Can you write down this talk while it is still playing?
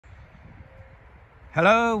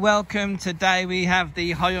Hello, welcome. Today we have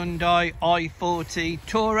the Hyundai I40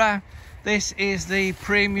 Tourer. This is the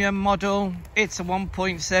premium model. It's a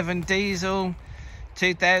 1.7 diesel,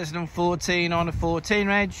 2014 on a 14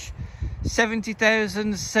 reg,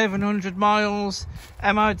 70,700 miles,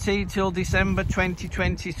 MOT till December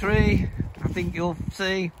 2023. I think you'll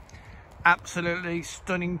see absolutely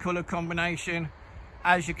stunning colour combination.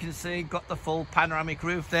 As you can see, got the full panoramic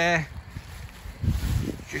roof there.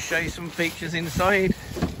 Just show you some features inside.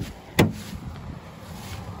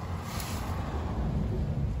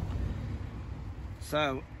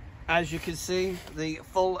 So, as you can see, the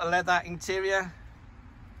full leather interior.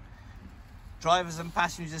 Drivers and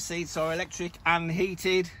passenger seats are electric and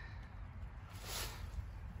heated,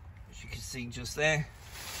 as you can see just there.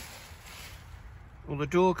 All the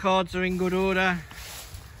door cards are in good order.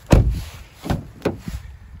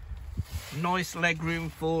 Nice leg room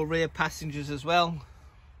for rear passengers as well.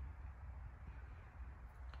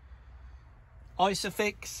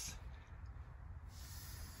 Isofix,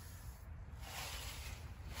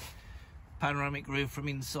 panoramic roof from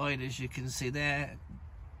inside, as you can see there,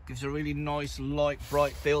 gives a really nice light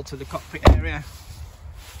bright feel to the cockpit area.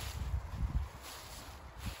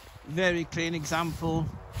 Very clean example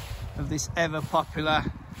of this ever popular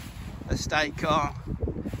estate car.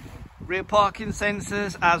 Rear parking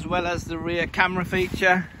sensors as well as the rear camera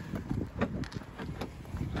feature.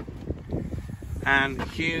 And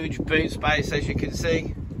huge boot space, as you can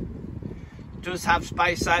see. Does have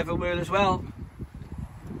space saver wheel as well.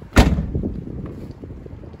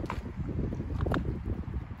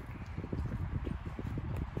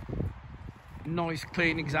 Nice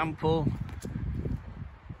clean example.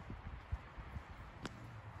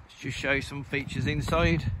 Let's just show you some features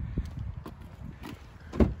inside.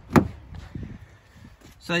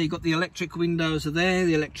 So you've got the electric windows are there,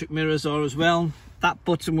 the electric mirrors are as well. That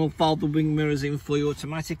button will fold the wing mirrors in for you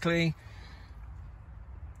automatically.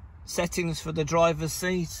 Settings for the driver's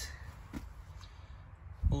seat.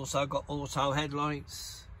 Also got auto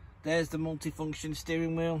headlights. There's the multifunction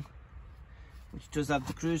steering wheel, which does have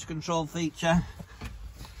the cruise control feature.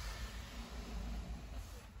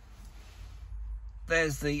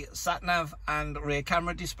 There's the sat nav and rear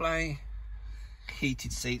camera display.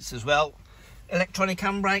 Heated seats as well. Electronic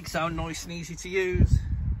handbrakes are nice and easy to use.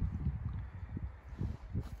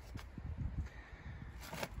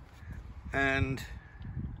 And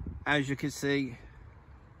as you can see,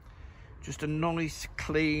 just a nice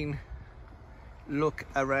clean look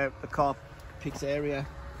around the cockpit area.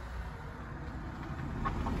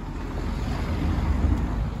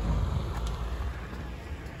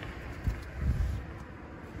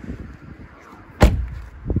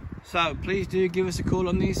 So please do give us a call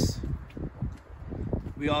on this.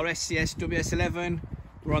 We are SCS WS11.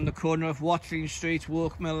 We're on the corner of Watling Street,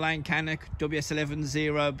 Walkmill Lane, Cannock, WS11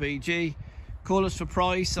 0BG. Call us for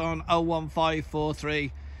price on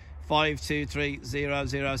 01543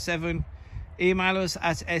 523 007. Email us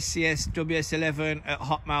at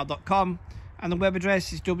scsws11@hotmail.com, and the web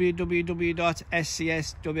address is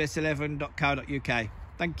www.scsws11.co.uk.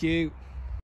 Thank you.